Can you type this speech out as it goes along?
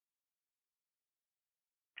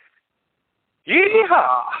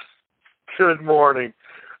Yeehaw! Good morning.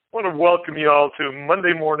 I want to welcome you all to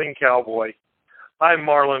Monday Morning Cowboy. I'm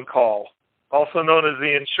Marlon Call, also known as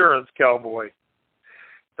the Insurance Cowboy.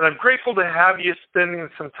 And I'm grateful to have you spending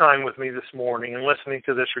some time with me this morning and listening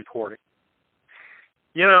to this recording.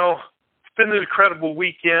 You know, it's been an incredible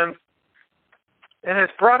weekend, and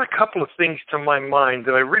it's brought a couple of things to my mind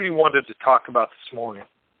that I really wanted to talk about this morning.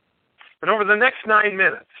 And over the next 9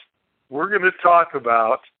 minutes, we're going to talk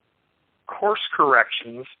about course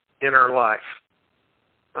corrections in our life.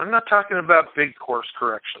 I'm not talking about big course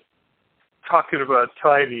correction. I'm talking about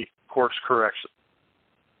tiny course correction.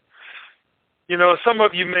 You know, some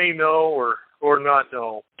of you may know or not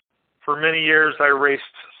know, for many years I raced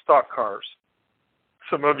stock cars.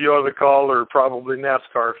 Some of you on the call are probably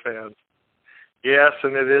NASCAR fans. Yes,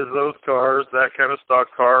 and it is those cars, that kind of stock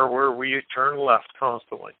car, where we turn left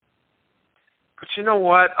constantly. But you know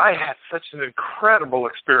what? I had such an incredible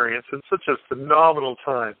experience and such a phenomenal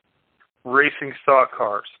time racing stock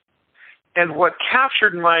cars. And what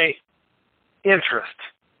captured my interest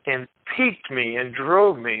and piqued me and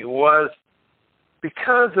drove me was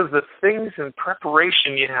because of the things and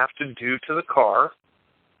preparation you have to do to the car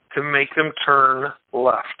to make them turn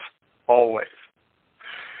left, always.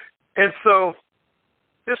 And so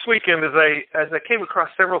this weekend, as I came across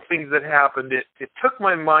several things that happened, it took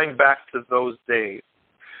my mind back to those days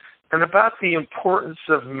and about the importance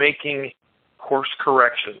of making course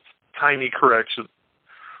corrections, tiny corrections.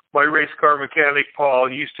 My race car mechanic,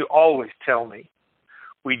 Paul, used to always tell me,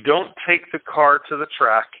 we don't take the car to the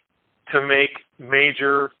track to make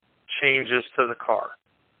major changes to the car.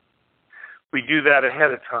 We do that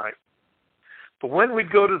ahead of time. But when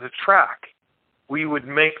we'd go to the track, we would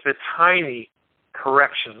make the tiny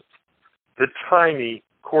corrections, the tiny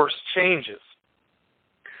course changes,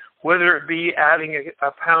 whether it be adding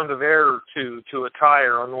a pound of air or two to a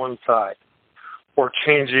tire on one side or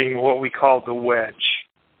changing what we call the wedge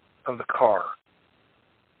of the car.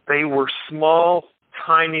 They were small,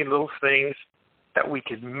 tiny little things that we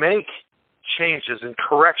could make changes and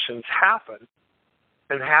corrections happen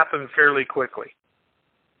and happen fairly quickly.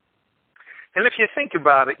 And if you think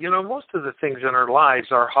about it, you know, most of the things in our lives,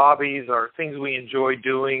 our hobbies, our things we enjoy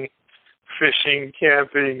doing, fishing,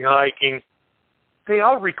 camping, hiking, they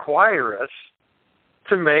all require us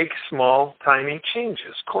to make small, tiny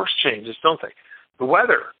changes, course changes, don't they? The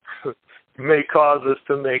weather may cause us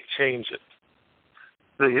to make changes.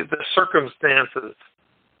 The circumstances,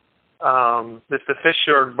 if the fish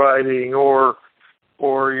are biting or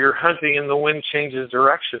you're hunting and the wind changes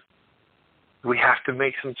direction, we have to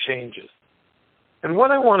make some changes. And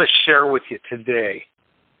what I want to share with you today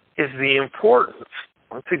is the importance,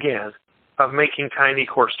 once again, of making tiny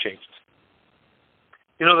course changes.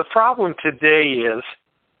 You know, the problem today is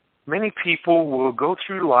many people will go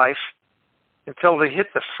through life until they hit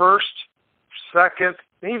the first, second,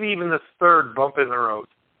 maybe even the third bump in the road.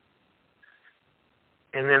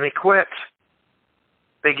 And then they quit.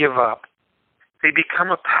 They give up. They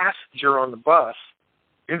become a passenger on the bus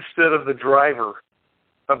instead of the driver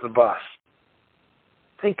of the bus.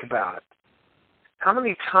 Think about it. How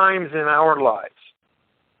many times in our lives,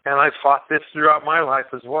 and I've fought this throughout my life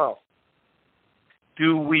as well,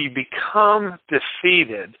 do we become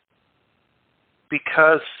defeated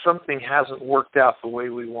because something hasn't worked out the way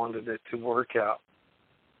we wanted it to work out?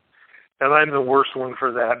 And I'm the worst one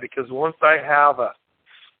for that, because once I have a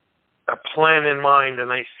plan in mind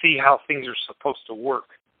and I see how things are supposed to work,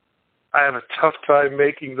 I have a tough time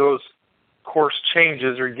making those course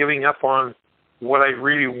changes or giving up on what I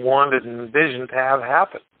really wanted and envisioned to have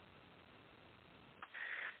happen.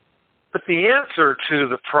 But the answer to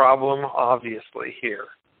the problem, obviously, here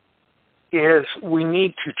is we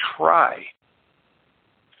need to try.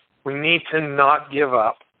 We need to not give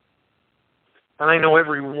up. And I know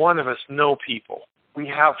every one of us know people. We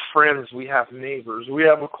have friends, we have neighbors, we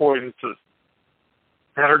have acquaintances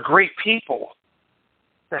that are great people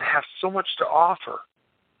that have so much to offer.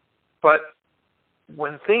 But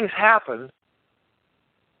when things happen,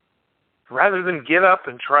 rather than get up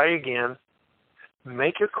and try again,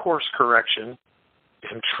 make a course correction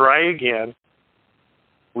and try again,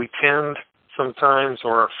 we tend sometimes,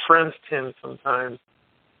 or our friends tend sometimes,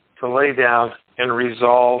 to lay down and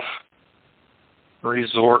resort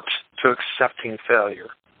to accepting failure.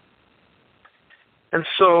 And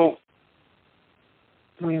so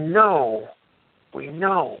we know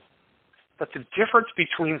that the difference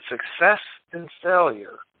between success and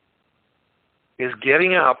failure is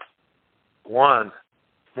getting up one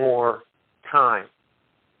more time.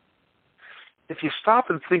 If you stop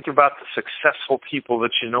and think about the successful people that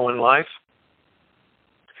you know in life,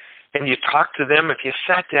 and you talk to them, if you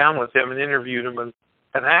sat down with them and interviewed them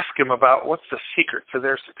and asked them about what's the secret to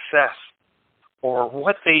their success or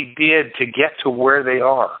what they did to get to where they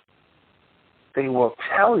are, they will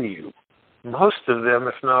tell you, most of them,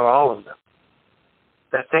 if not all of them,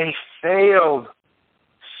 that they failed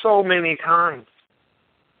so many times.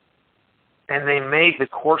 And they made the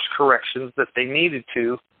course corrections that they needed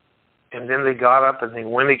to, and then they got up and they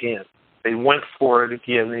went again. They went for it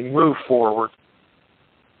again. They moved forward.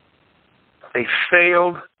 They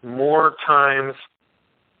failed more times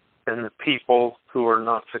than the people who are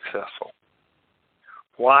not successful.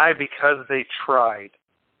 Why? Because they tried.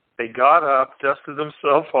 They got up, dusted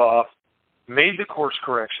themselves off, made the course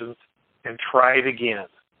corrections, and tried again.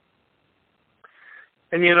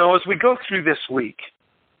 And as we go through this week,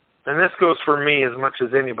 and this goes for me as much as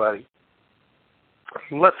anybody,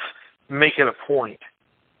 let's make it a point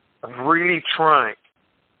of really trying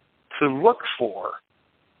to look for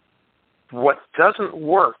what doesn't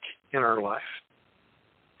work in our life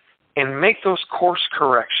and make those course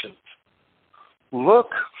corrections. Look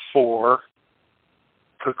for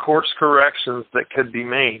the course corrections that could be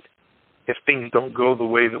made if things don't go the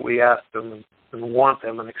way that we ask them and want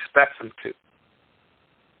them and expect them to.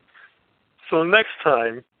 So next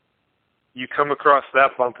time you come across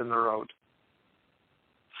that bump in the road,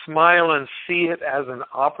 smile and see it as an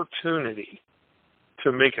opportunity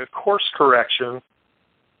to make a course correction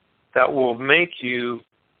that will make you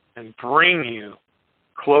and bring you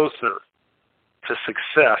closer to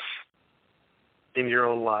success in your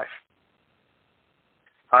own life.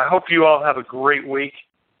 I hope you all have a great week.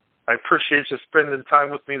 I appreciate you spending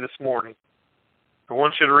time with me this morning. I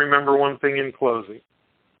want you to remember one thing in closing.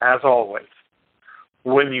 As always,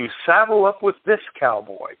 when you saddle up with this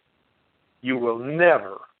cowboy, you will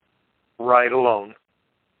never ride alone.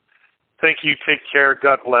 Thank you. Take care.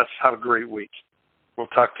 God bless. Have a great week. We'll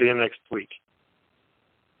talk to you next week.